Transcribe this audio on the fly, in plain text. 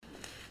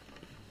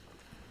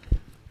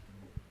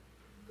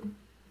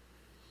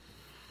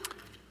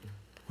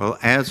Well,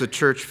 as a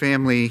church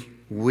family,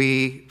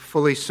 we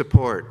fully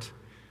support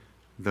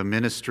the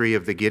ministry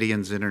of the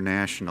Gideons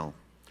International.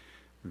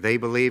 They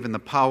believe in the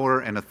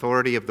power and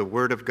authority of the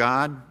Word of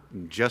God,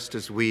 just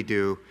as we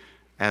do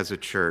as a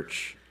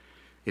church.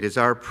 It is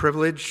our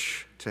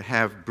privilege to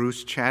have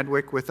Bruce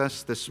Chadwick with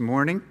us this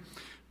morning.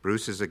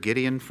 Bruce is a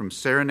Gideon from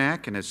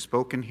Saranac and has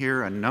spoken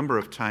here a number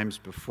of times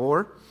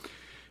before.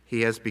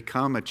 He has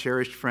become a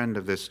cherished friend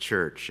of this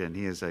church, and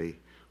he is a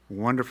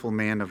wonderful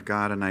man of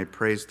God, and I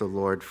praise the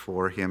Lord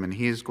for him. And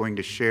he is going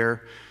to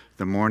share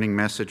the morning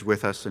message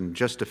with us in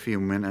just a few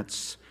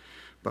minutes.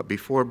 But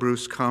before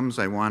Bruce comes,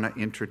 I want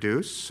to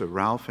introduce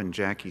Ralph and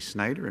Jackie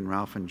Snyder. And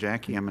Ralph and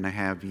Jackie, I'm going to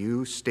have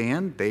you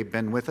stand. They've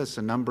been with us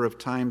a number of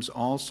times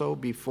also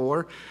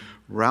before.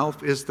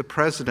 Ralph is the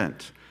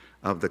president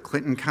of the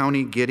Clinton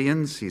County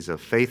Gideons. He's a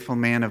faithful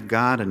man of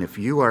God, and if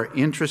you are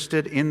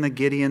interested in the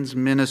Gideons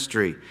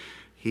ministry,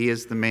 he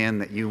is the man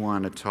that you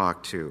want to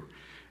talk to.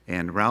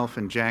 And Ralph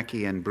and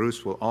Jackie and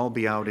Bruce will all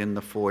be out in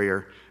the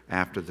foyer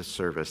after the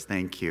service.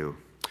 Thank you.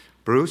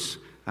 Bruce,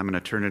 I'm going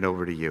to turn it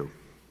over to you.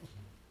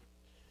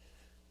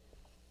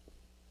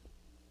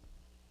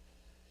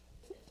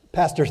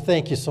 Pastor,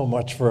 thank you so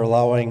much for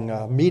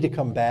allowing me to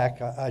come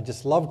back. I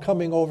just love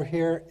coming over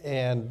here,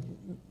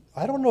 and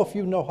I don't know if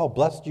you know how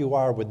blessed you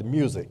are with the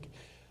music.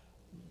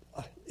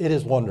 It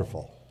is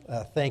wonderful.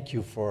 Thank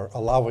you for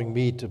allowing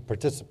me to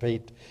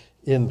participate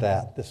in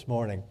that this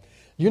morning.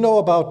 You know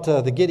about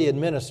the Gideon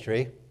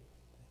ministry,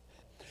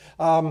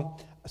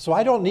 so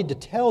I don't need to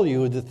tell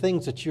you the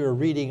things that you're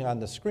reading on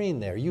the screen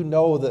there. You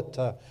know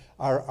that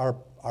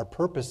our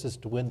purpose is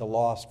to win the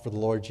lost for the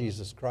Lord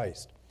Jesus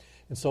Christ.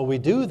 And so we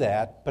do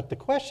that, but the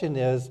question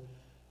is,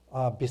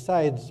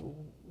 besides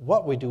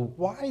what we do,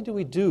 why do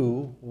we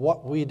do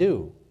what we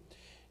do?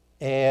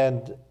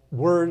 And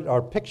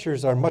our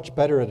pictures are much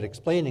better at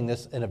explaining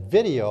this, and a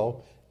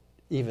video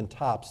even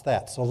tops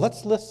that. So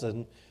let's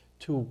listen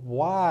to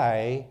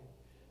why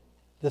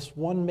this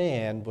one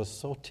man was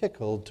so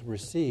tickled to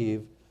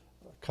receive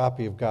a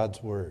copy of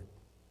God's Word.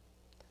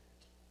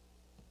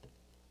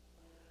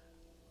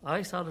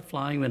 I started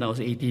flying when I was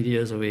 18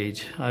 years of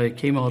age. I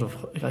came out of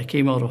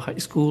high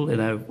school,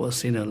 and I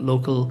was in a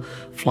local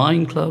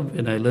flying club,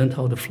 and I learned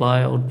how to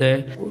fly out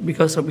there.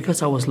 Because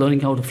I was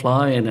learning how to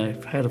fly and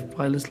I had a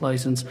pilot's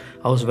license,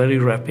 I was very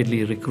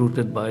rapidly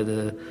recruited by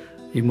the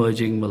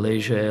emerging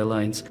Malaysia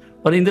Airlines.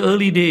 But in the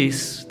early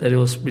days, that it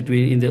was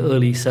in the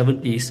early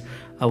 70s,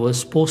 I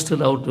was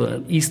posted out to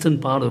an eastern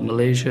part of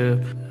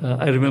Malaysia.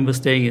 I remember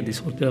staying at this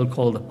hotel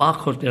called the Park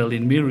Hotel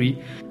in Miri.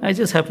 I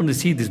just happened to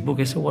see this book.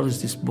 I said, what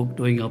is this book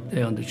doing up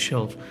there on the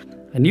shelf?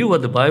 I knew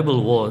what the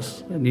Bible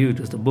was. I knew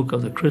it was the book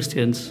of the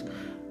Christians.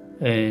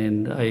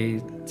 And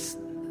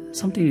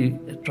something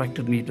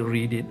attracted me to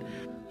read it.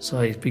 So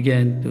I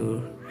began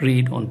to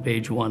read on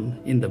page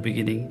 1 in the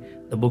beginning,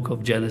 the book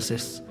of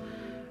Genesis.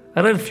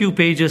 I read a few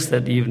pages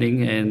that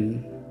evening,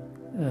 and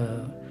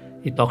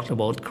it talked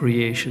about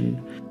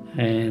creation.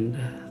 And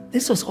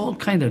this was all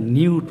kind of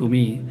new to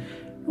me.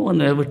 No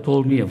one ever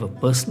told me of a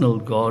personal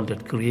God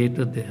that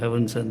created the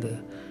heavens and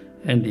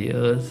the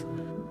earth.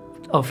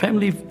 Our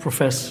family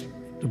professed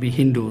to be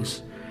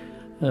Hindus.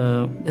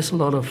 There's a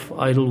lot of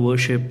idol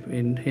worship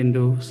in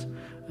Hindus,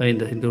 in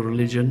the Hindu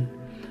religion.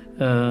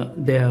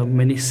 There are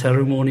many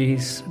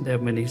ceremonies, there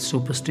are many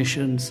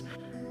superstitions,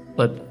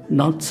 but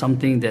not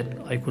something that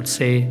I could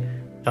say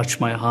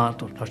touch my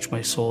heart or touch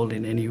my soul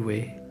in any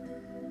way.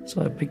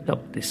 So I picked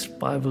up this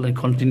Bible and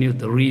continued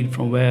to read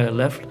from where I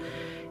left.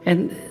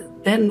 And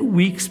then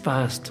weeks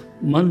passed,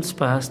 months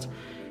passed,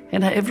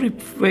 and every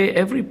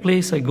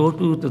place I go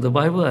to the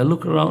Bible, I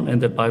look around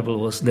and the Bible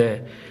was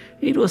there.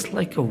 It was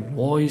like a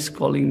voice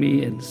calling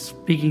me and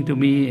speaking to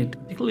me. And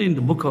particularly in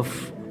the book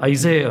of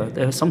Isaiah,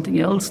 there was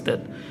something else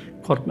that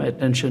caught my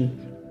attention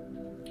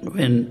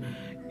when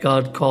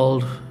God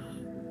called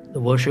the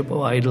worship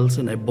of idols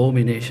an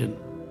abomination.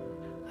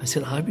 I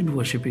said, I've been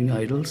worshipping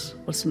idols.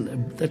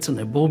 That's an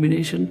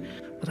abomination.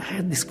 But I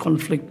had this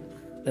conflict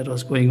that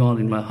was going on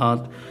in my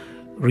heart,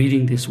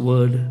 reading this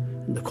word,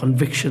 and the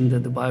conviction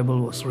that the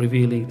Bible was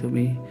revealing to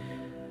me.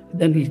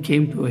 Then it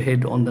came to a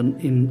head on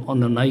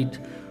the night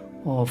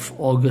of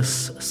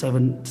August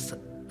 17th,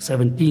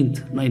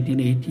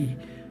 1980.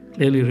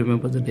 Clearly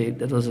remember the date.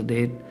 That was the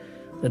date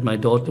that my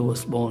daughter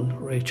was born,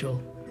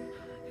 Rachel.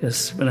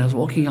 Yes, when I was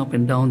walking up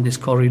and down this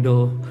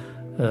corridor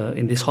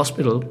in this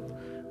hospital,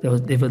 there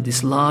were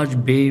these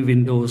large bay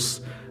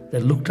windows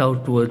that looked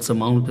out towards the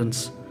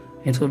mountains.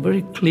 And it was a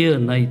very clear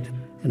night,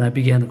 and I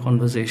began a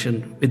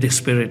conversation with the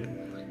Spirit.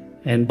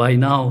 And by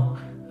now,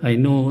 I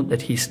know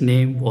that His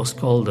name was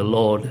called the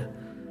Lord.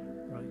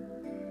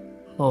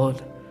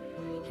 Lord,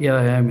 here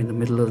I am in the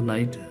middle of the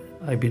night.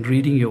 I've been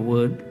reading your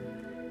word.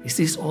 Is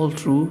this all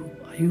true?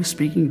 Are you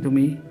speaking to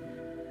me?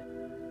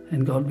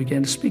 And God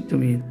began to speak to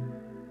me.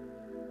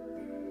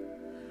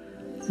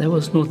 There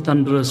was no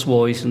thunderous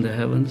voice in the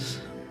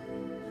heavens.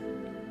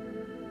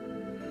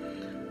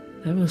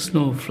 There was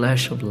no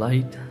flash of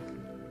light.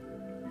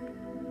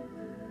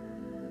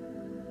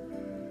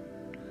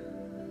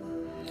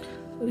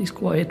 This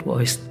quiet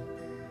voice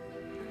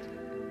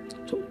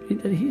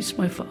me that he's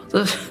my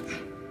father.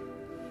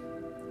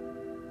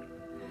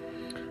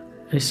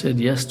 I said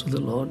yes to the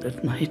Lord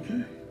that night.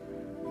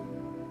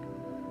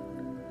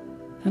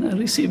 And I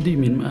received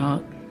him in my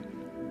heart.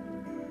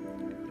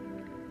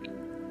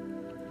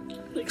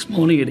 Next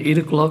morning at 8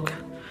 o'clock,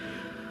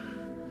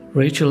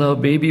 Rachel, our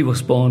baby,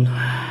 was born.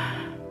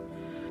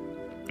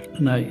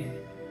 And I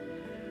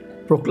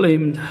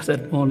proclaimed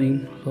that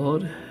morning,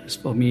 Lord, it's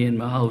for me and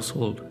my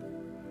household.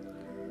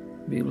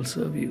 We will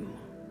serve you.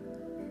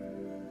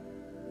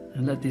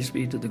 And let this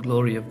be to the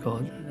glory of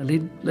God.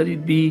 And let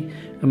it be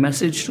a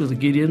message to the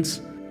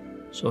Gideons.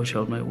 So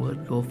shall my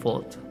word go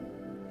forth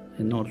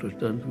and not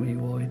return to me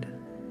void,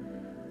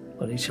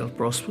 but it shall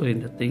prosper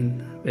in the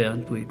thing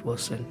whereunto it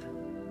was sent.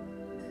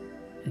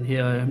 And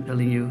here I am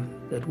telling you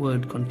that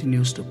word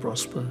continues to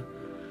prosper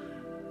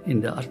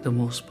in the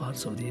uttermost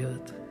parts of the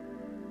earth.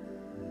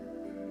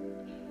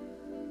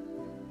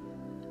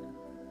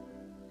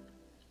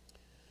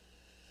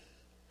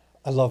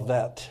 I love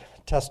that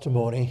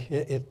testimony.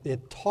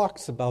 It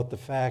talks about the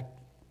fact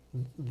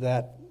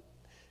that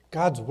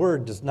God's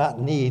word does not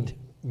need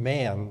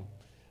man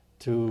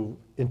to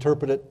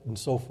interpret it and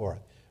so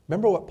forth.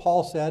 Remember what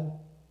Paul said?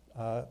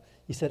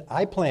 He said,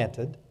 I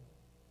planted.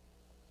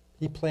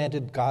 He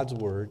planted God's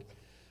word.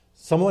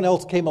 Someone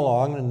else came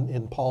along, and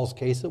in Paul's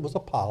case it was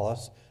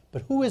Apollos.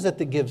 But who is it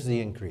that gives the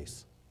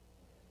increase?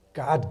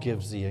 God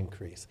gives the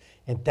increase.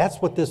 And that's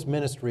what this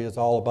ministry is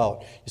all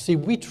about. You see,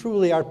 we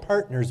truly are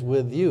partners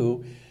with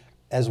you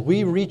as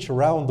we reach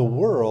around the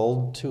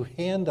world to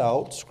hand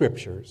out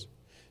scriptures,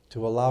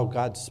 to allow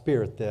God's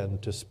Spirit then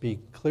to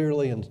speak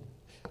clearly and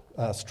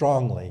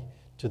strongly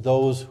to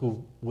those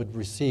who would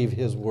receive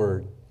His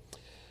word.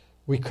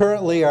 We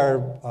currently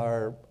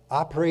are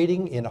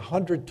operating in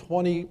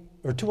 120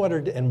 or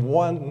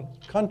 201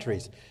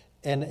 countries.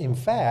 And in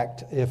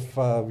fact, if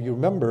you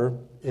remember,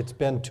 it's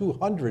been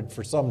 200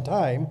 for some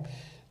time.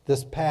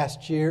 This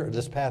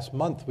past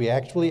month, we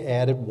actually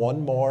added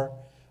one more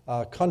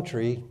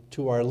country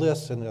to our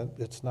list, and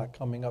it's not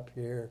coming up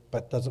here,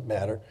 but it doesn't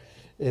matter.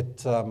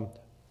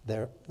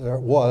 There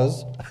it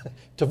was,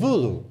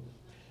 Tuvalu.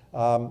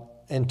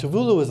 And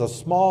Tuvalu is a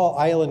small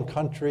island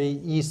country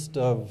east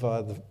of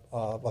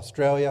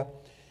Australia,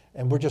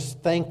 and we're just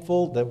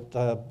thankful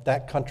that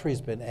that country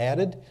has been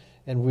added,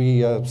 and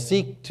we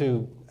seek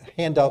to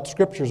hand out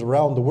scriptures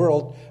around the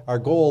world. Our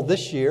goal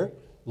this year,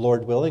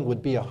 Lord willing,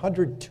 would be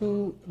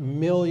 102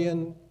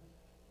 million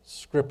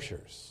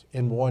scriptures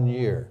in 1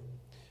 year.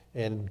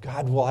 And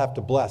God will have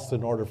to bless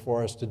in order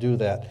for us to do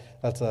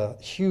that. That's a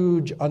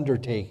huge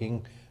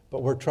undertaking,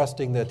 but we're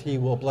trusting that He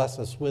will bless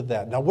us with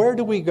that. Now, where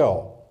do we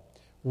go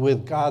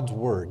with God's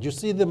Word? You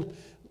see them,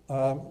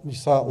 you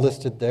saw it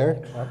listed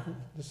there.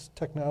 This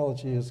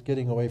technology is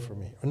getting away from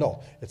me.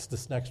 No, it's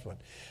this next one.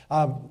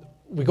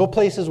 We go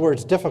places where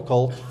it's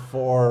difficult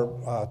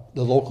for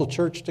the local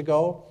church to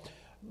go,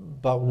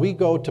 but we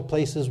go to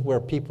places where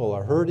people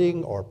are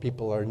hurting or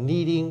people are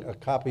needing a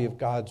copy of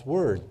God's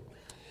Word.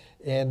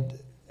 And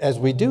as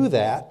we do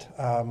that,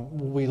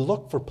 we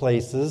look for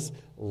places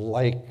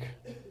like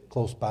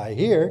close by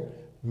here,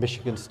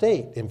 Michigan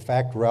State. In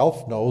fact,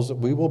 Ralph knows that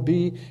we will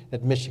be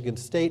at Michigan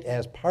State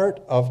as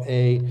part of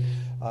a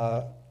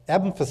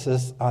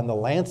emphasis on the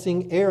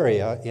Lansing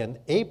area in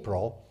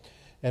April.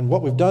 And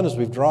what we've done is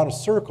we've drawn a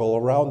circle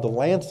around the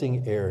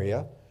Lansing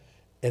area,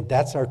 and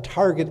that's our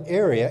target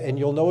area. And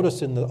you'll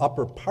notice in the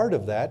upper part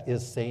of that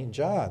is St.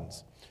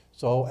 John's.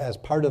 So as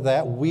part of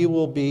that, we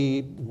will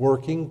be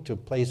working to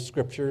place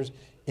scriptures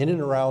in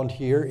and around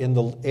here in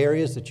the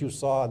areas that you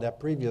saw on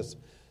that previous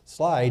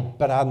slide.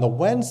 But on the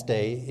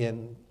Wednesday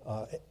in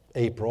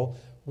April,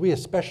 we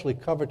especially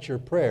covet your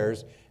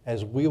prayers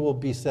as we will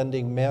be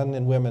sending men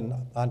and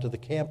women onto the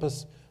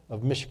campus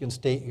of Michigan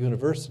State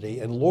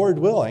University. And Lord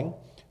willing,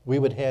 we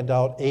would hand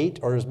out 8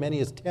 or as many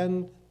as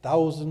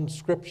 10,000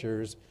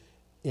 scriptures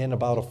in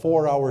about a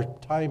 4-hour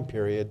time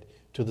period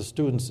to the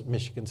students at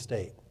Michigan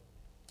State.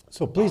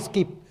 So please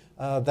keep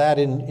that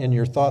in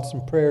your thoughts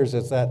and prayers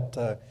as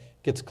that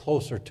gets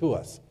closer to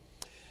us.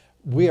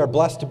 We are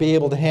blessed to be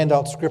able to hand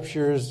out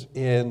scriptures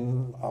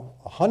in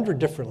 100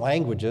 different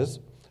languages,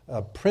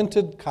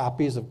 printed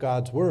copies of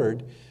God's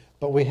Word,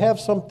 but we have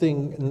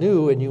something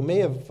new, and you may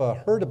have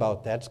heard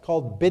about that. It's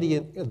called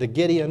the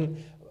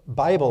Gideon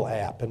Bible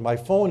app, and my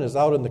phone is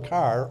out in the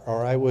car,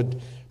 or I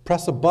would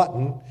press a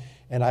button,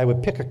 and I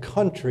would pick a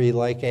country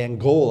like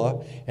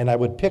Angola, and I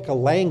would pick a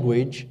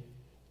language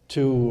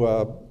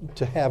to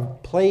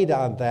have played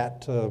on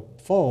that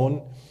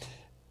phone.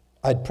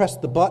 I'd press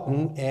the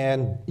button,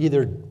 and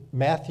either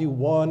Matthew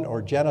 1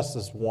 or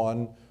Genesis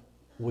 1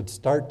 would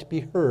start to be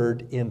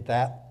heard in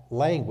that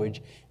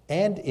language.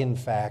 And in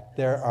fact,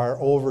 there are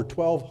over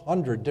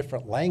 1,200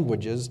 different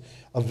languages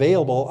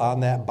available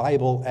on that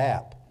Bible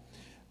app.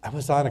 I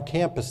was on a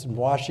campus in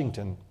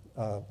Washington,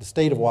 the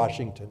state of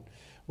Washington,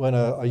 when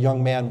a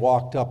young man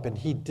walked up, and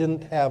he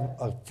didn't have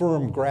a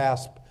firm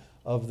grasp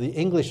of the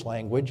English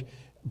language,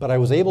 but I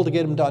was able to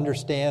get him to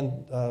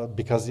understand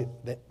because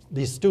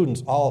these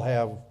students all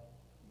have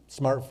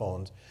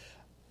smartphones.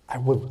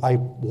 I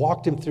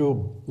walked him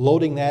through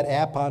loading that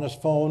app on his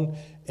phone,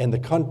 and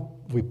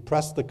we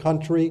pressed the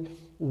country,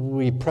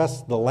 we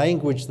pressed the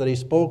language that he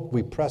spoke,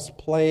 we pressed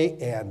play,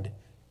 and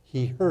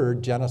he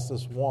heard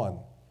Genesis 1.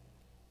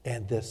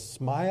 And this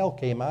smile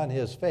came on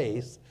his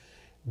face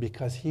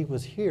because he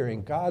was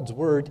hearing God's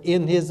word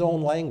in his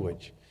own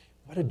language.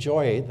 What a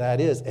joy that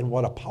is, and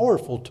what a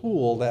powerful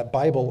tool that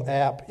Bible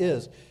app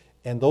is.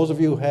 And those of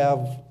you who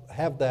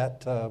have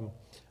that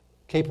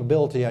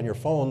capability on your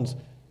phones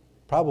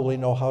probably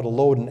know how to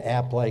load an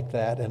app like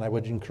that, and I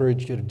would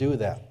encourage you to do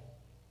that.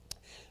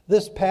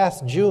 This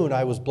past June,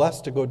 I was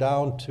blessed to go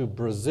down to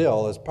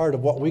Brazil as part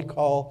of what we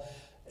call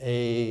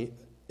a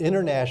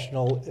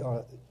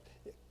international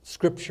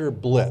Scripture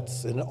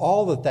Blitz. And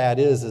all that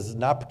is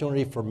an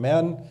opportunity for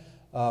men,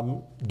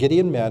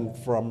 Gideon men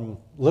from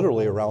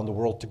literally around the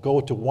world, to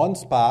go to one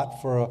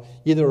spot for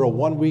either a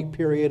 1-week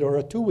period or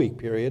a 2-week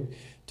period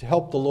to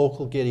help the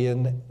local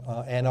Gideon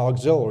and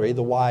auxiliary,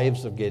 the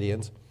wives of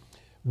Gideons,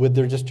 with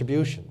their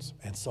distributions.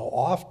 And so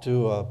off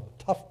to a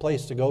tough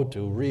place to go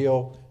to,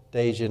 Rio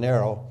de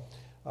Janeiro.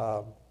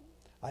 What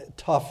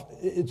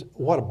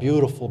a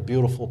beautiful,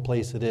 beautiful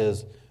place it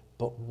is,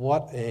 but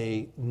what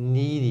a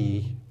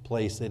needy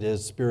place it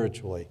is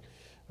spiritually.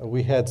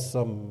 We had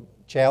some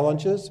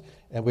challenges,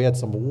 and we had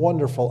some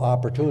wonderful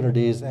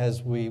opportunities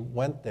as we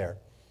went there.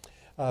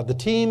 The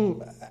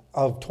team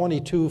of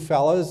 22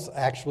 fellas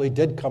actually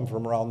did come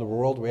from around the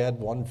world. We had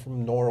one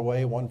from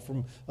Norway, one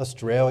from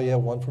Australia,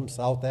 one from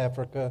South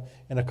Africa,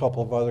 and a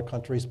couple of other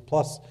countries,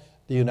 plus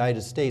the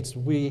United States.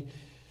 We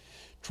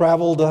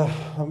traveled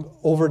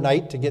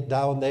overnight to get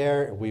down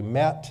there. We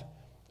met.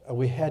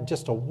 We had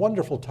just a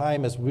wonderful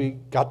time as we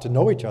got to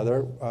know each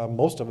other.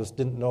 Most of us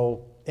didn't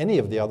know any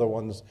of the other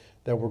ones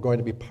that were going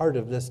to be part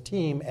of this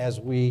team as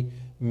we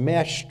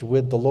meshed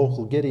with the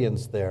local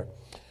Gideons there.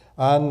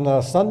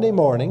 On Sunday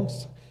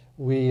mornings,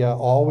 we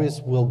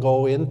always will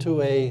go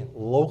into a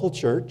local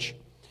church.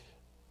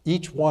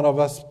 Each one of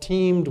us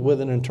teamed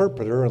with an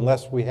interpreter,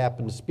 unless we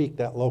happen to speak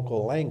that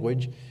local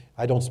language.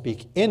 I don't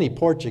speak any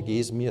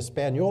Portuguese. Mi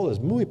español es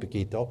muy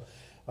poquito.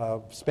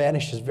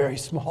 Spanish is very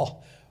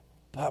small.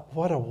 But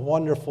what a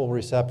wonderful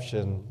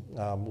reception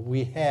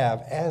we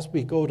have as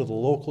we go to the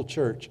local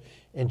church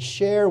and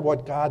share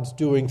what God's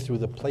doing through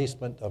the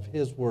placement of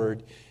His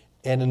Word.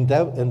 And in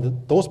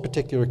those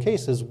particular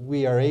cases,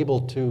 we are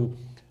able to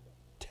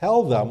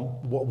tell them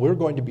what we're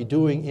going to be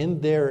doing in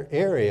their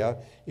area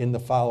in the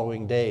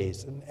following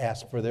days and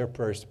ask for their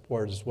prayer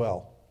support as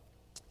well.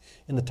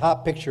 In the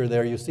top picture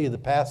there, you see the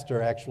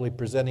pastor actually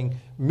presenting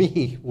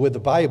me with the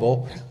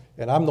Bible,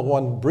 and I'm the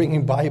one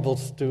bringing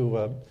Bibles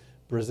to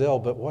Brazil,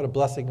 but what a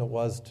blessing it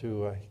was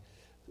to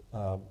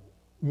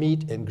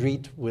meet and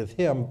greet with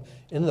him.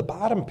 In the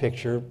bottom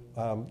picture,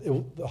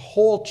 the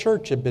whole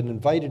church had been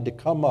invited to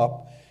come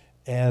up,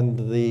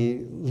 and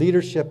the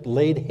leadership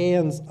laid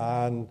hands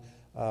on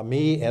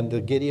me and the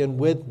Gideon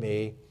with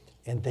me,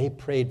 and they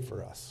prayed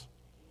for us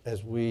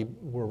as we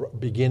were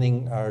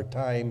beginning our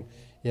time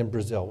in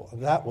Brazil.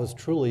 That was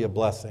truly a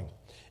blessing.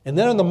 And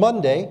then on the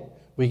Monday,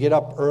 we get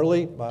up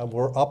early.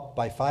 We're up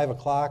by 5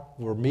 o'clock.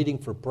 We're meeting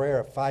for prayer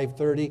at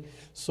 5:30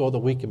 so that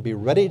we can be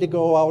ready to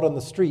go out on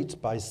the streets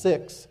by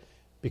 6.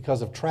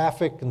 Because of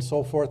traffic and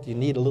so forth, you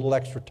need a little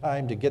extra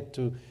time to get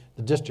to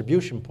the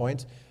distribution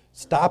points.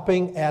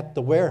 Stopping at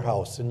the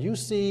warehouse. And you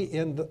see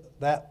in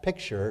that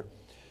picture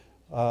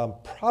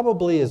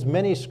probably as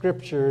many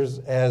scriptures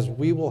as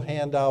we will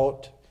hand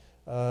out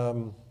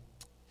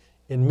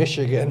in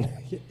Michigan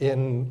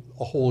in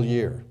a whole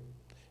year.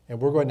 And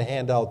we're going to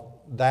hand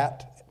out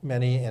that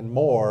many and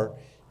more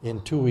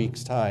in 2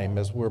 weeks' time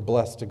as we're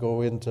blessed to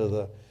go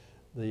into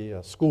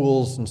the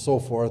schools and so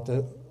forth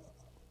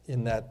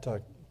in that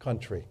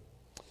country.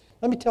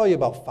 Let me tell you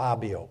about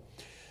Fabio.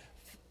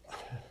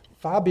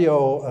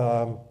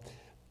 Fabio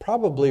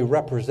probably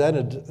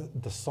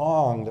represented the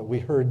song that we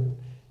heard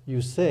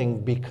you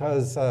sing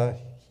because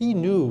he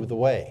knew the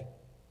way.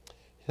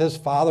 His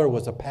father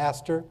was a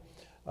pastor.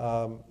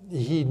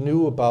 He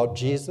knew about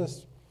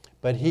Jesus,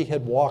 but he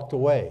had walked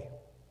away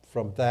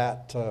from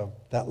that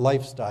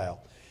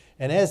lifestyle.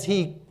 And as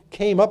he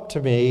came up to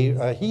me,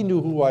 he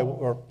knew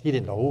he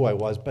didn't know who I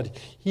was, but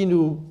he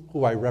knew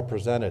who I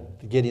represented,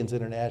 the Gideons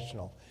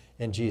International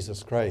and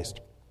Jesus Christ.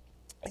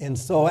 And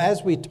so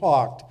as we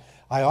talked,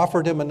 I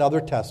offered him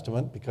another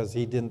testament because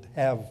he didn't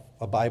have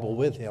a Bible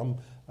with him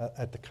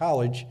at the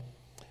college.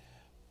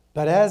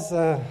 But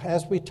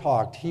as we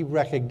talked, he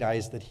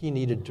recognized that he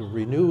needed to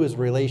renew his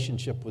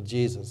relationship with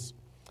Jesus.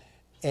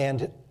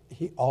 And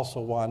he also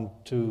wanted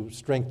to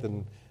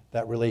strengthen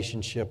that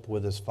relationship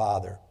with his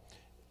Father.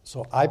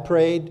 So I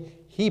prayed,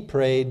 he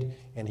prayed,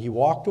 and he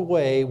walked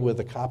away with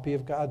a copy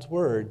of God's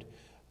Word.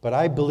 But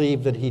I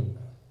believe that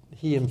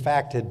he in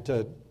fact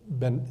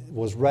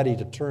was ready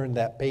to turn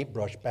that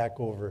paintbrush back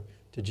over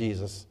to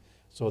Jesus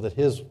so that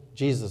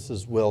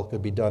Jesus' will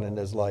could be done in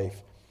his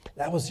life.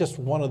 That was just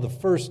one of the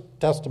first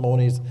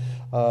testimonies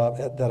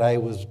that I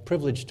was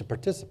privileged to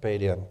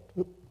participate in.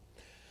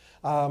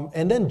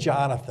 And then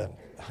Jonathan.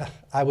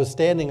 I was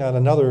standing on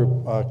another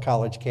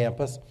college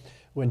campus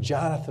when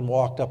Jonathan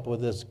walked up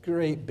with this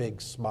great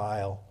big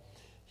smile.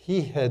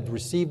 He had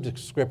received the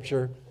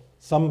scripture.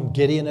 Some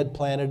Gideon had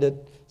planted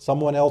it.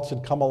 Someone else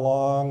had come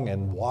along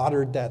and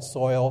watered that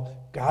soil.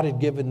 God had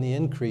given the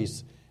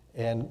increase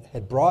and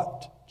had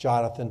brought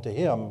Jonathan to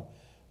him.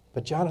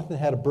 But Jonathan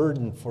had a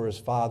burden for his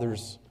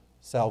father's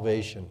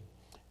salvation.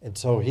 And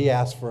so he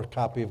asked for a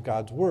copy of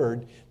God's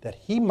word that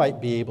he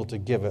might be able to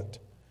give it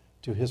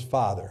to his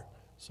father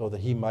so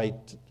that he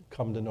might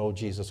come to know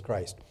Jesus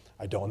Christ.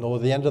 I don't know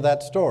the end of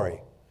that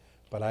story,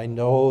 but I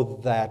know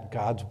that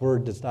God's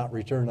word does not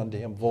return unto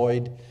him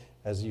void,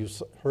 as you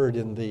heard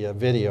in the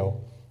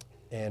video.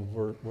 And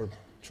we're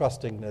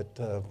trusting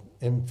that,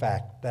 in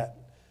fact, that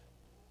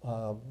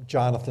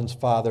Jonathan's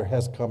father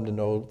has come to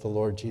know the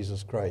Lord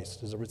Jesus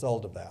Christ as a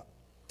result of that.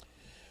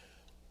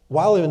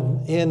 While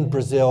in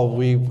Brazil,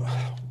 we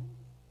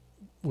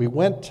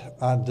went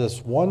on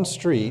this one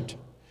street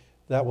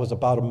that was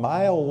about a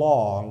mile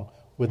long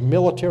with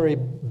military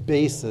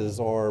bases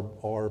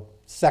or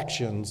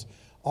sections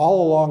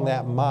all along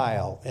that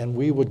mile. And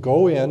we would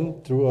go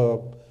in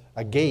through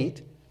a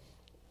gate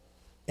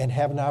and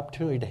have an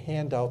opportunity to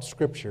hand out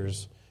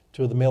scriptures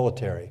to the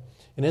military.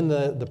 And in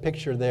the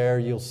picture there,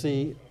 you'll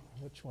see,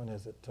 which one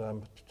is it?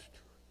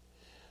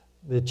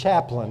 The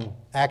chaplain,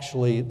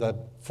 actually,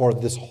 for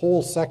this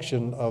whole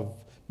section of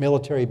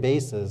military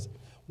bases,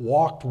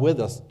 walked with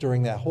us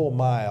during that whole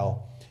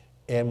mile.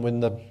 And when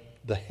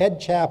the head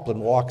chaplain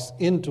walks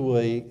into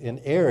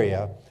an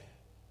area,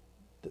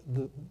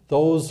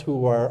 those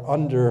who are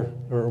under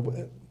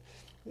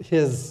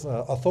his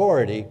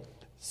authority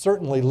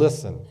certainly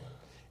listen.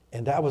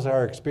 And that was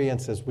our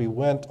experience as we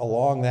went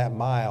along that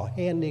mile,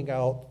 handing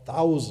out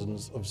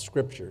thousands of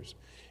scriptures.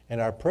 And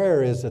our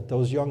prayer is that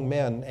those young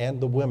men and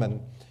the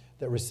women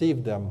that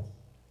received them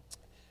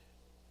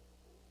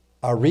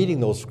are reading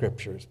those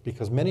scriptures,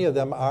 because many of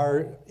them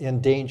are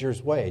in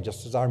danger's way,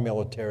 just as our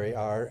military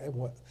are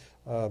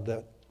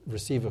that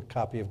receive a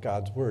copy of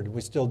God's word.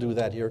 We still do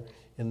that here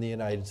in the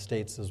United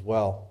States as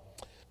well.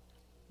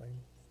 Am I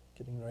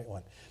getting the right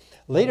one?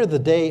 Later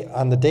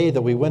on the day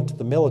that we went to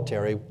the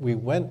military, we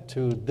went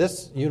to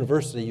this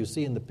university you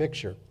see in the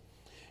picture.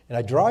 And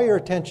I draw your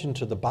attention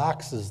to the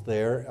boxes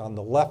there on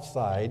the left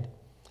side.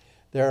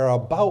 There are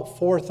about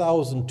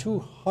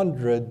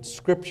 4,200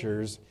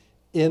 scriptures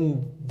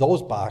in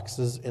those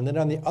boxes. And then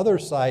on the other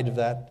side of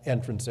that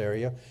entrance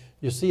area,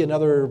 you see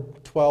another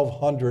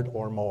 1,200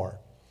 or more.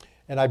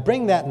 And I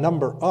bring that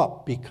number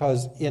up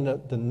because in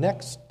the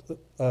next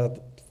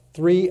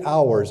 3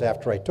 hours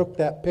after I took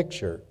that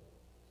picture,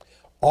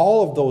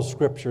 all of those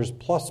scriptures,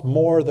 plus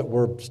more that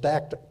were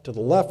stacked to the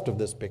left of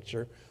this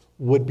picture,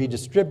 would be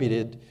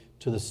distributed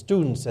to the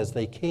students as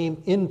they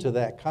came into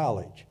that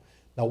college.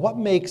 Now, what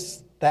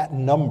makes that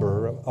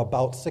number,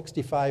 about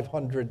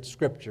 6,500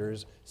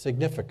 scriptures,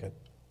 significant?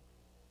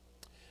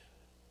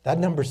 That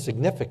number is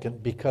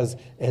significant because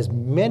as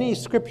many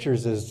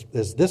scriptures as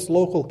this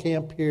local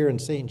camp here in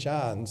St.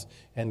 John's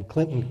and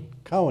Clinton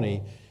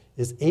County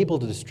is able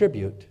to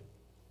distribute,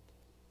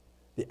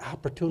 the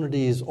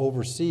opportunities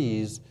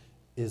overseas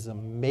is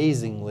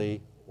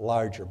amazingly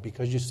larger.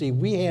 Because you see,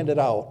 we handed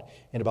out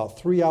in about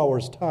 3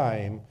 hours'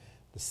 time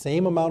the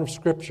same amount of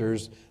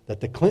scriptures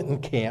that the Clinton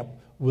camp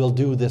will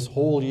do this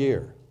whole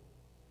year.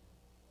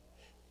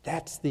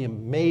 That's the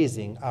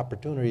amazing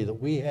opportunity that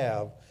we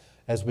have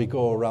as we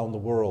go around the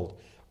world.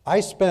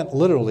 I spent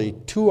literally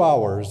 2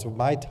 hours of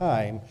my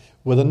time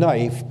with a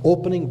knife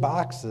opening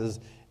boxes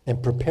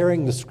and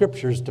preparing the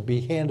scriptures to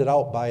be handed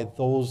out by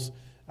those.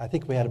 I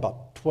think we had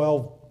about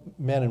 12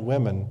 men and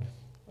women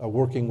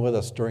working with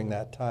us during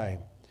that time.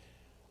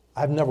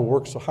 I've never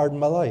worked so hard in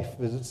my life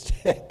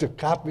to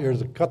copy or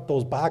to cut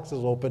those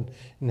boxes open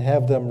and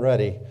have them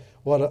ready.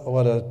 What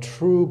a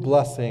true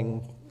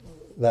blessing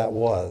that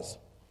was.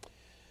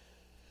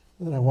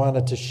 And I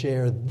wanted to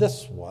share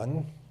this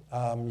one.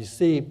 You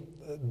see,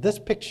 this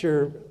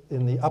picture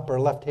in the upper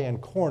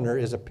left-hand corner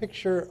is a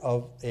picture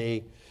of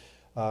a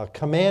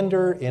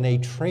commander in a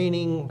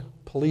training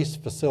police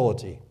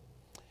facility.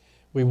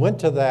 We went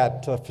to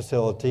that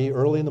facility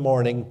early in the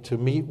morning to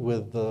meet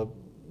with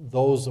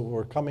those that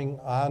were coming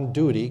on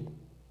duty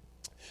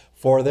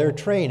for their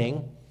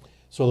training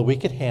so that we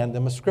could hand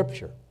them a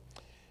scripture.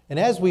 And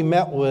as we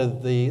met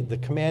with the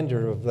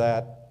commander of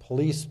that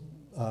police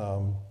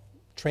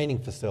training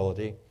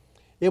facility,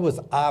 it was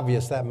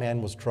obvious that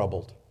man was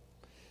troubled.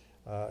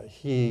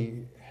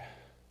 You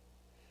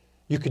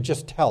could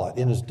just tell it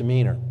in his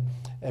demeanor.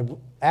 And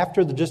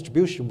after the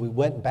distribution, we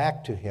went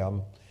back to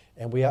him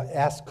and we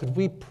asked, could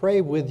we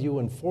pray with you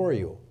and for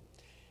you?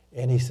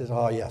 And he says,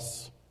 oh,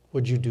 yes,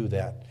 would you do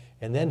that?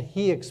 And then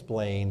he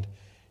explained,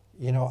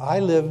 I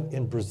live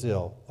in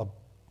Brazil.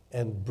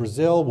 And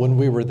Brazil, when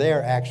we were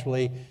there,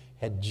 actually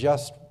had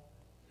just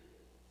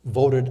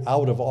voted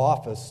out of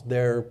office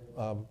their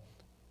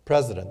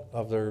president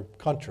of their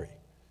country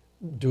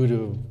due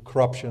to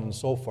corruption and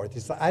so forth. He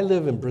said, I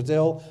live in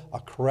Brazil,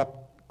 a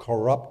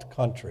corrupt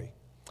country.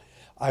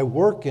 I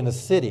work in a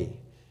city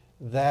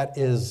that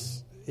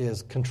is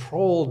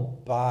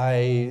controlled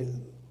by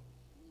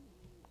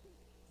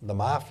the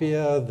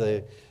mafia,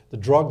 the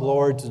drug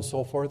lords and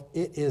so forth.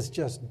 It is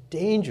just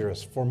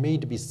dangerous for me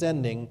to be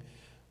sending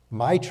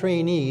my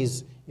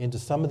trainees into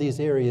some of these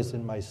areas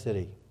in my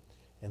city.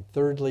 And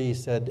thirdly, he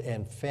said,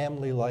 and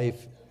family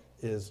life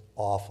is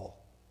awful.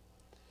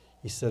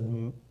 He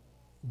said,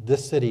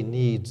 this city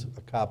needs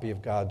a copy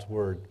of God's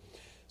Word.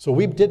 So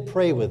we did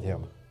pray with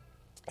him.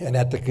 And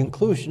at the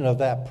conclusion of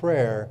that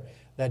prayer,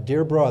 that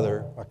dear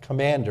brother, a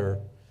commander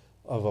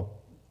of a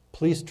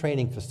police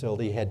training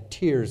facility, had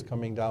tears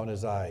coming down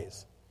his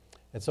eyes.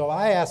 And so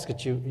I ask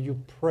that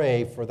you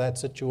pray for that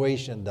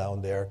situation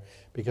down there,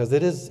 because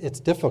it's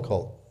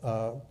difficult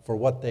for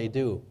what they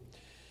do.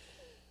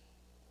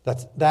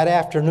 That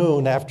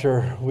afternoon,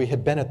 after we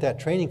had been at that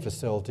training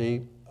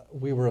facility,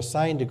 we were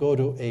assigned to go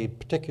to a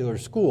particular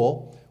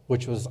school,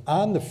 which was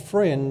on the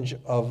fringe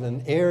of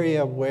an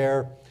area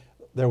where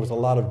there was a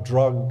lot of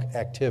drug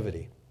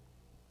activity.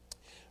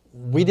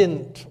 We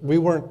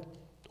weren't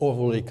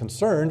overly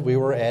concerned. We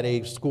were at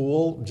a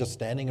school, just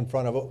standing in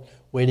front of it,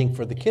 waiting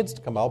for the kids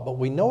to come out, but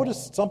we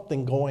noticed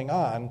something going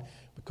on.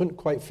 We couldn't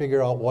quite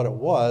figure out what it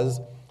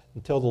was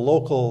until the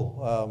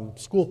local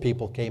school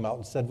people came out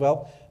and said,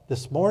 well,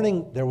 this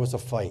morning there was a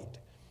fight,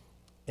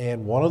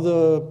 and one of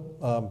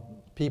the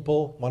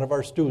people, one of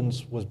our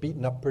students, was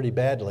beaten up pretty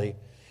badly,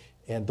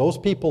 and those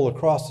people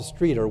across the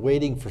street are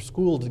waiting for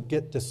school to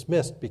get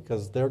dismissed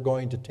because they're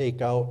going to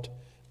take out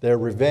their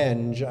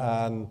revenge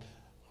on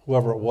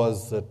whoever it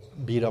was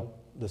that beat up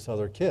this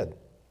other kid.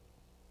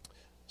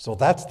 So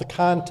that's the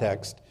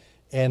context.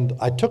 And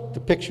I took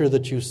the picture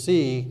that you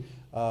see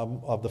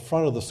of the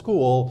front of the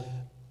school.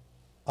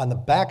 On the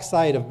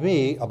backside of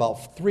me,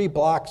 about 3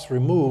 blocks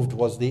removed,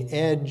 was the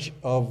edge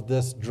of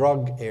this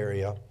drug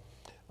area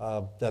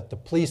that the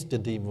police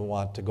didn't even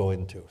want to go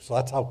into. So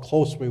that's how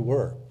close we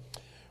were.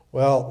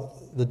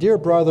 Well, the dear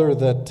brother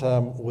that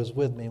was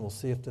with me, we'll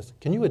see if this,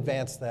 can you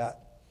advance that?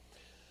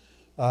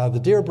 The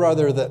dear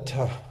brother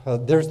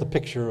that, there's the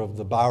picture of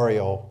the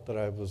barrio that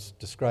I was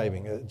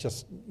describing.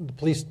 The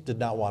police did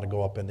not want to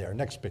go up in there.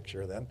 Next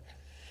picture then.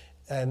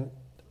 And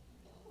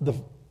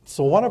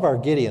so one of our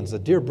Gideons, a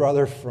dear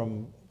brother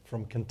from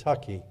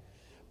Kentucky,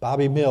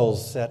 Bobby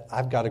Mills, said,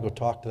 I've got to go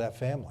talk to that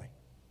family.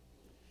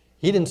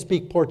 He didn't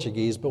speak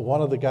Portuguese, but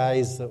one of the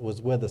guys that was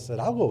with us said,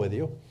 I'll go with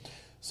you.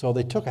 So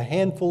they took a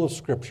handful of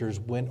scriptures,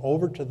 went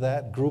over to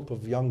that group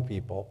of young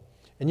people,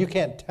 and you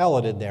can't tell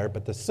it in there,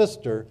 but the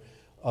sister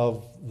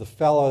of the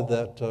fella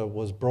that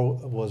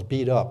was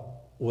beat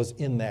up was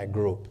in that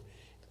group.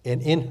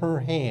 And in her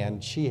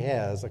hand, she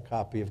has a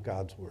copy of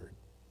God's Word.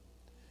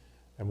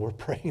 And we're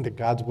praying that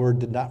God's Word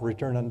did not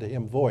return unto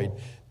him void.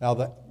 Now,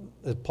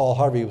 that Paul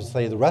Harvey would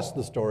say, the rest of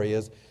the story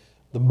is,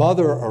 the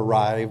mother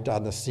arrived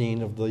on the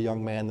scene of the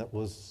young man that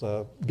was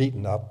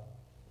beaten up.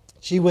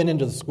 She went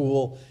into the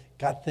school,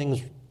 got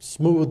things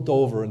smoothed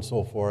over and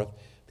so forth.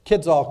 The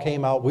kids all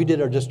came out, we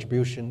did our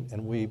distribution,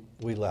 and we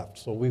left.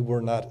 So we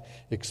were not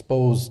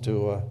exposed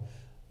to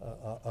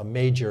a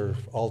major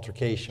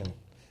altercation.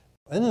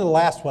 And then the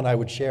last one I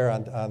would share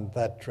on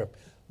that trip,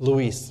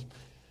 Luis.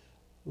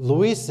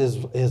 Luis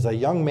is a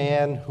young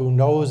man who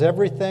knows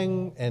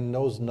everything and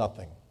knows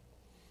nothing.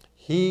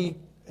 He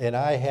and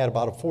I had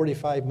about a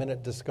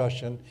 45-minute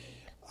discussion.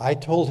 I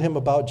told him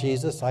about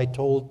Jesus. I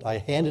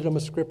handed him a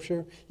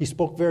scripture. He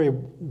spoke very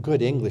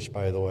good English,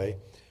 by the way.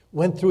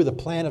 Went through the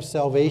plan of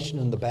salvation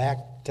in the back,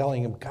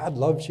 telling him God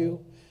loves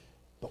you,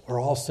 but we're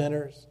all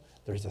sinners.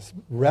 There's a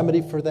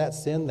remedy for that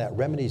sin. That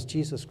remedy is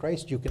Jesus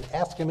Christ. You can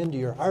ask him into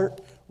your heart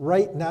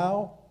right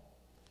now.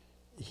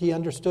 He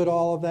understood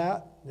all of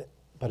that,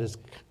 but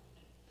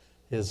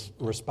his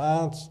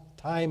response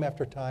time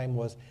after time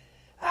was,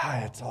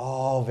 it's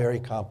all very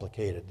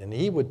complicated. And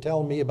he would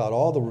tell me about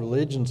all the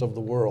religions of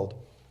the world.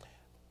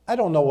 I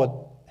don't know what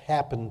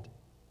happened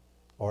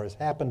or has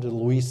happened to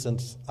Luis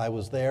since I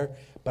was there,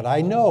 but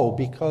I know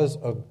because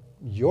of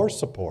your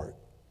support,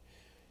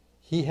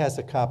 he has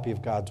a copy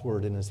of God's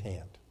Word in his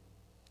hand.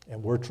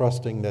 And we're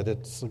trusting that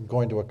it's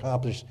going to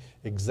accomplish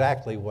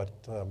exactly what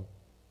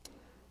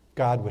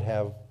God would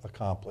have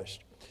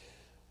accomplished.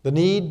 The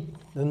need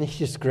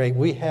is great.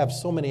 We have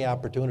so many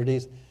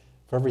opportunities.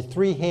 For every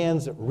 3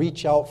 hands that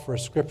reach out for a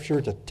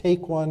scripture to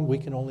take one, we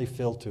can only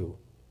fill 2.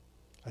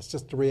 That's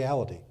just the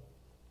reality.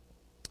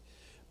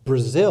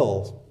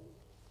 Brazil,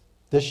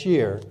 this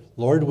year,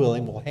 Lord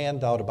willing, will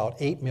hand out about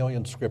 8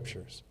 million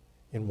scriptures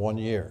in 1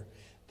 year.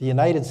 The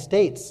United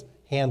States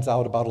hands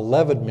out about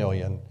 11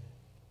 million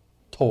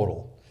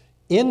total.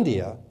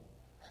 India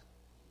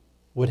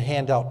would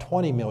hand out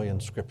 20 million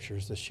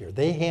scriptures this year.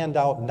 They hand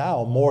out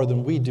now more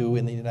than we do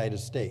in the United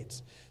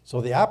States. So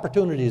the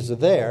opportunities are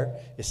there.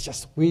 It's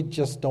just we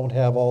just don't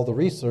have all the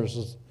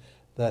resources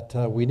that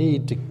we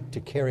need to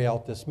carry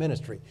out this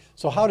ministry.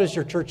 So how does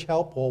your church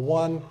help? Well,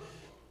 one,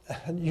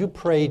 you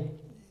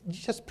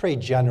just pray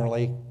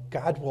generally.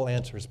 God will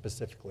answer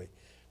specifically.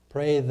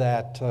 Pray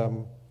that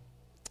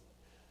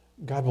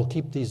God will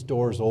keep these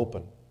doors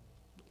open.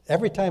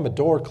 Every time a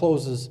door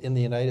closes in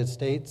the United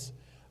States,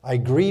 I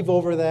grieve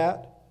over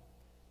that,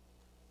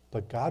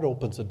 but God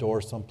opens a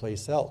door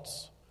someplace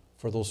else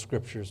for those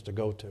scriptures to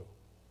go to.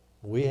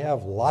 We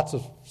have lots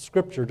of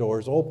scripture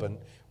doors open.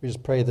 We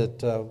just pray that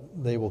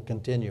they will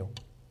continue.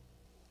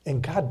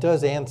 And God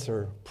does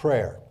answer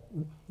prayer.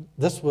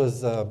 This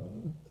was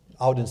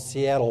out in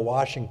Seattle,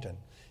 Washington.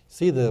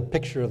 See the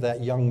picture of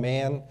that young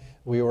man?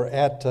 We were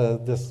at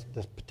this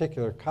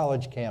particular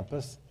college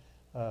campus,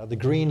 the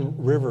Green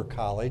River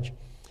College,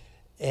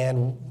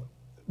 and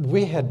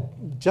we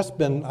had just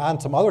been on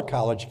some other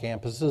college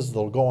campuses,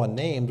 they'll go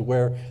unnamed,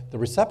 where the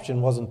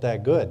reception wasn't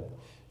that good.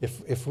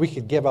 If we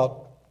could give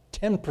out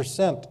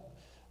 10%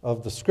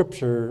 of the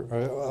scripture,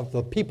 of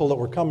the people that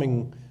were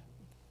coming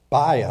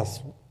by us,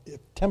 if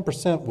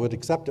 10% would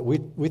accept it,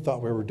 we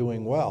thought we were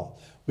doing well.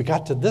 We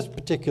got to this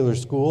particular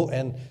school,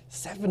 and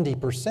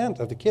 70%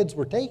 of the kids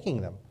were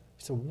taking them.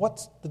 So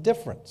what's the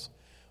difference?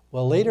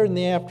 Well, later in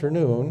the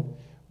afternoon,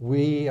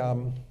 we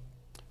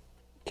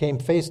came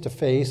face to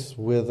face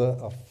with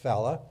a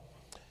fella,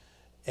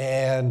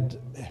 and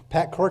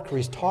Pat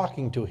Corkery's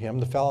talking to him,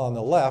 the fellow on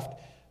the left.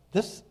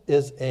 This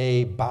is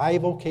a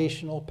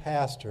bivocational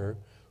pastor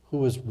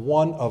who is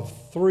one of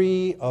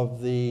 3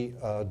 of the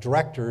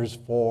directors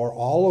for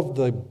all of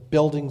the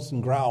buildings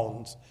and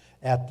grounds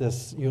at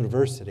this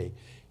university.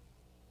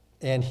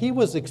 And he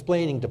was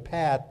explaining to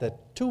Pat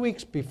that 2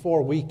 weeks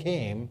before we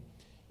came,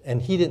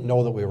 and he didn't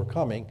know that we were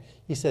coming,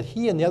 he said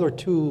he and the other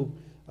 2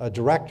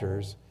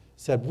 directors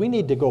said, we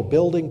need to go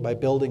building by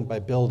building by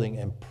building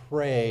and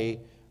pray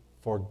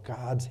for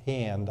God's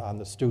hand on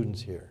the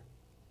students here.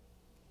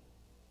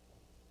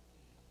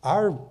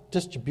 Our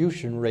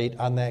distribution rate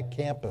on that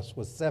campus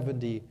was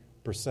 70%.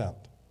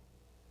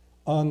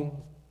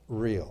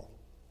 Unreal.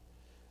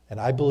 And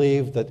I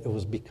believe that it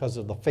was because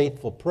of the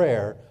faithful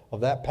prayer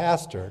of that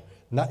pastor.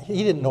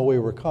 He didn't know we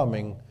were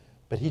coming,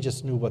 but he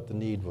just knew what the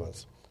need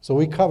was. So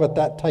we covet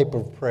that type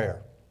of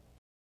prayer.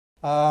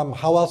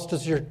 How else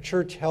does your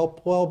church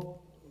help?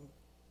 Well,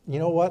 you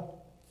know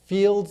what?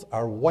 Fields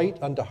are white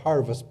unto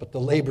harvest, but the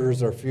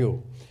laborers are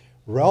few.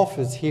 Ralph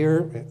is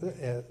here,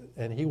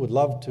 and he would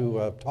love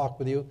to talk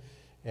with you.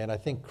 And I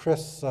think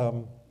Chris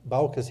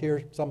Bauk is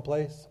here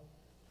someplace.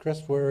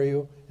 Chris, where are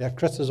you? Yeah,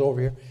 Chris is over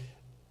here.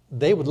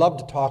 They would love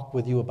to talk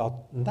with you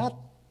about not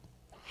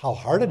how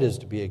hard it is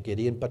to be a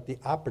Gideon, but the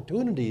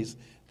opportunities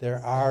there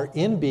are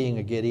in being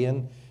a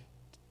Gideon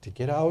to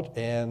get out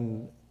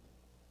and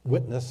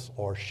witness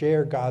or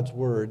share God's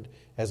word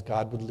as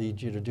God would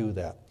lead you to do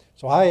that.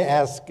 So I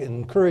ask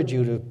and encourage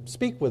you to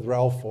speak with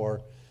Ralph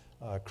or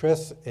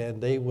Chris, and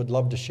they would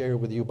love to share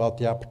with you about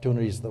the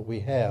opportunities that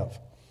we have.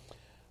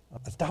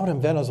 It's down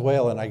in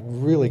Venezuela, and I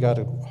really got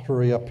to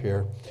hurry up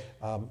here.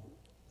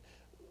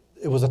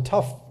 It was a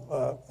tough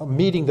a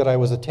meeting that I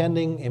was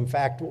attending. In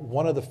fact,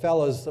 one of the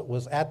fellows that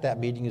was at that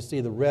meeting, you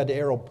see the red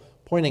arrow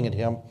pointing at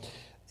him,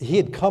 he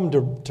had come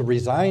to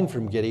resign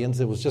from Gideon's.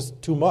 It was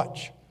just too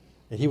much.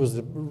 And he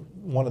was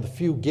one of the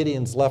few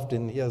Gideons left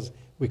in his,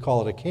 we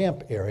call it a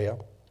camp area.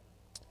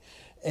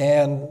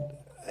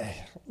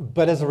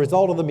 But as a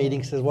result of the meeting,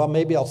 he says, well,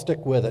 maybe I'll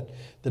stick with it.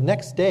 The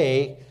next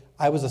day,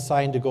 I was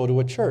assigned to go to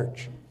a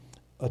church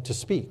to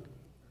speak.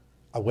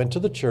 I went to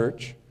the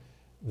church.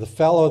 The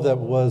fellow that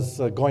was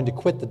going to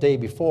quit the day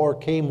before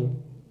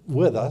came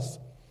with us.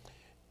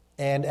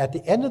 And at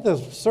the end of the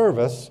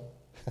service,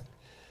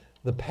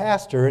 the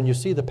pastor, and you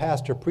see the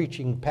pastor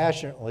preaching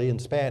passionately in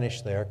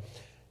Spanish there,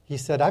 he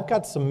said, I've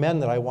got some men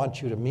that I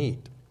want you to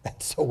meet. And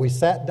so we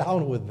sat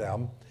down with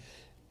them.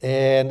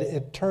 And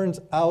it turns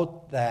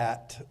out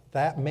that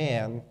that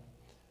man,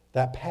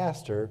 that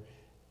pastor,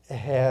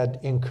 had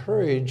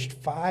encouraged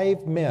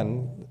 5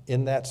 men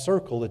in that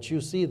circle that you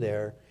see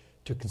there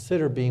to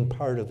consider being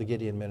part of the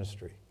Gideon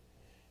ministry.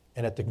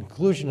 And at the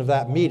conclusion of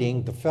that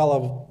meeting, the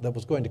fellow that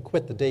was going to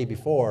quit the day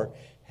before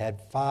had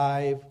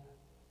 5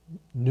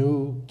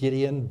 new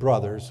Gideon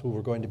brothers who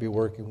were going to be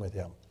working with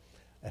him.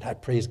 And I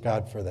praise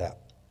God for that.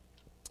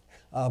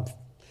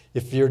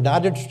 If you're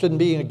not interested in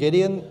being a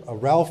Gideon,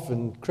 Ralph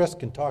and Chris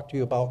can talk to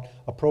you about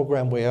a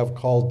program we have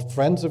called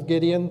Friends of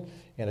Gideon,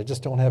 and I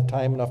just don't have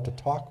time enough to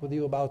talk with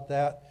you about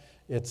that.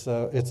 It's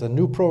a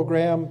new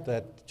program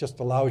that just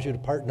allows you to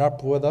partner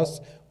up with us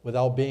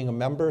without being a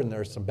member, and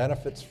there's some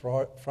benefits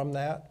from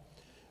that.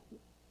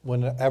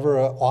 Whenever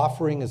an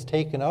offering is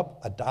taken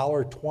up,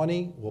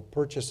 $1.20 will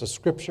purchase a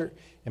scripture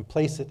and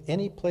place it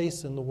any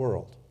place in the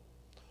world.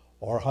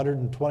 Or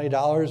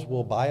 $120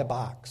 will buy a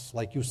box,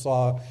 like you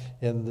saw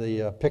in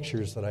the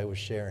pictures that I was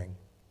sharing.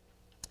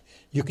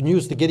 You can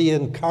use the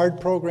Gideon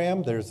card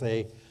program. There's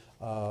a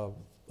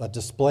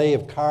display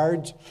of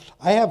cards.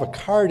 I have a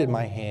card in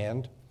my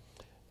hand,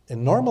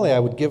 and normally I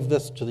would give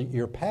this to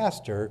your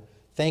pastor,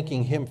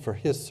 thanking him for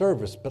his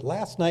service. But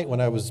last night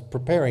when I was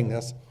preparing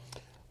this,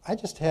 I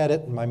just had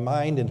it in my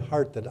mind and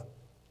heart that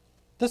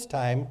this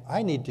time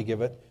I need to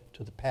give it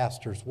to the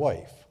pastor's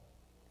wife.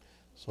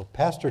 So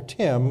Pastor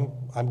Tim,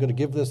 I'm going to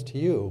give this to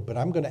you, but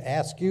I'm going to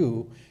ask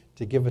you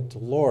to give it to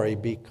Lori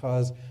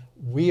because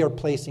we are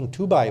placing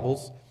 2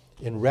 Bibles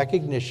in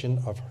recognition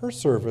of her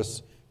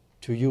service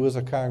to you as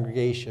a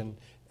congregation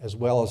as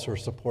well as her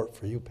support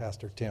for you,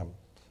 Pastor Tim.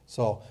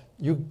 So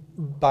you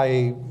get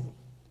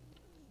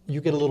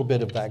a little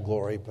bit of that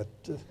glory, but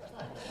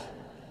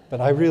But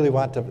I really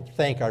want to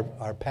thank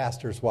our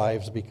pastors'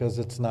 wives because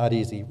it's not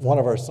easy. One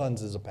of our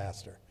sons is a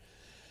pastor.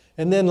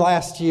 And then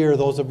last year,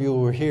 those of you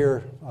who were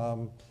here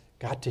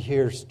got to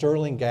hear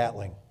Sterling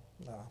Gatling.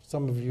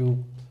 Some of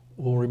you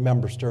will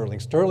remember Sterling.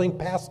 Sterling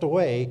passed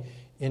away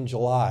in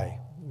July,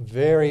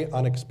 very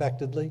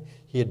unexpectedly.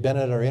 He had been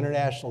at our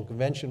international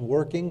convention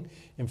working.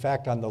 In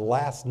fact, on the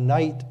last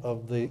night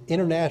of the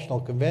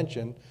international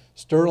convention,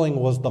 Sterling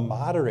was the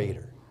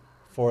moderator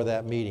for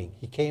that meeting.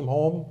 He came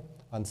home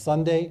on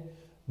Sunday.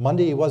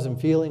 Monday he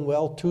wasn't feeling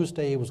well.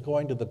 Tuesday he was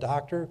going to the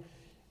doctor,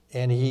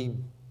 and he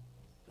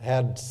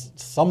had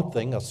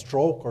something, a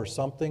stroke or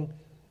something,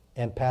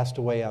 and passed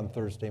away on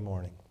Thursday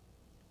morning.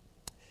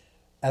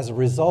 As a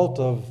result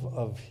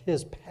of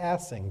his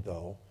passing,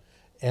 though,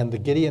 and the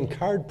Gideon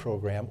Card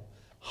Program,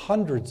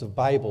 hundreds of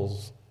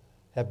Bibles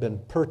have been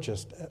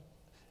purchased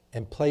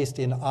and placed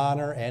in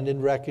honor and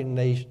in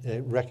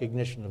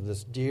recognition of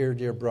this dear,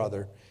 dear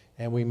brother,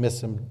 and we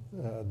miss him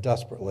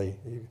desperately.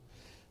 He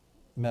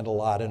meant a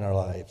lot in our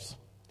lives.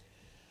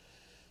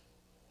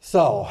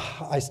 So,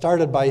 I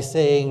started by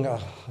saying,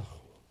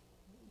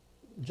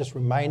 just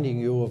reminding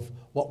you of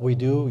what we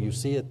do. You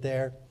see it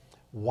there.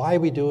 Why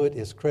we do it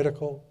is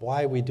critical.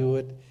 Why we do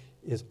it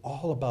is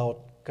all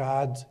about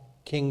God's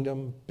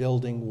kingdom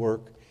building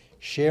work,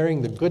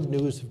 sharing the good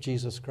news of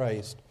Jesus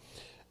Christ.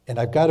 And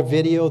I've got a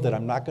video that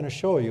I'm not going to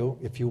show you.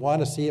 If you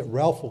want to see it,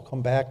 Ralph will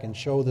come back and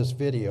show this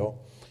video.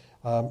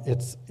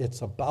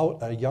 It's about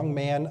a young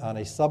man on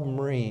a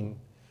submarine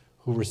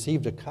who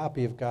received a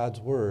copy of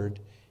God's Word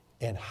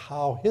and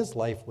how his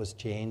life was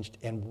changed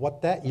and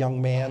what that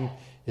young man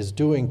is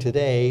doing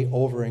today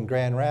over in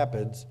Grand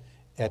Rapids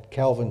at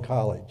Calvin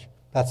College.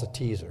 That's a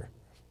teaser.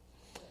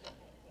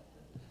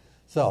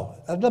 So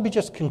let me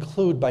just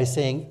conclude by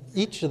saying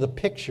each of the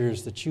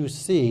pictures that you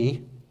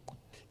see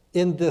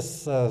in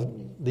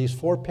these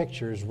 4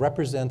 pictures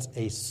represents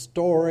a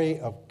story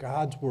of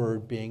God's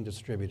Word being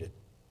distributed.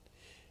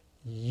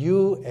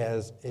 You,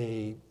 as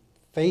a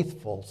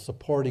faithful,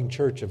 supporting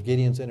church of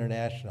Gideon's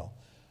International,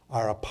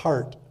 are a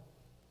part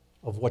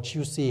of what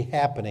you see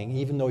happening,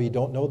 even though you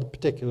don't know the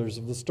particulars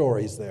of the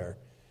stories there.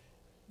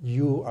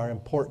 You are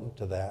important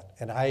to that.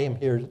 And I am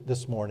here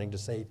this morning to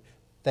say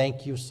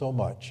thank you so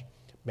much.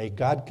 May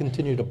God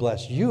continue to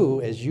bless you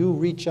as you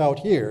reach out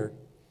here,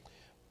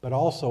 but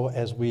also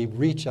as we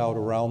reach out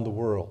around the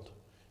world.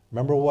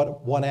 Remember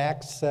what 1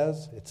 Acts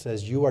says? It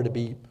says you are to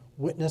be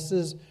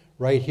witnesses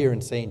right here in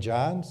St.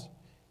 John's,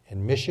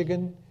 in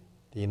Michigan,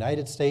 the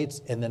United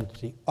States, and then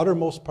to the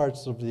uttermost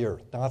parts of the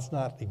earth. Now, that's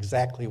not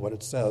exactly what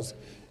it says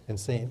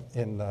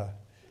in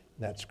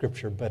that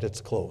scripture, but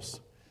it's close.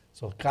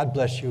 So God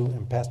bless you,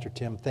 and Pastor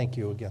Tim, thank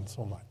you again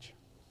so much.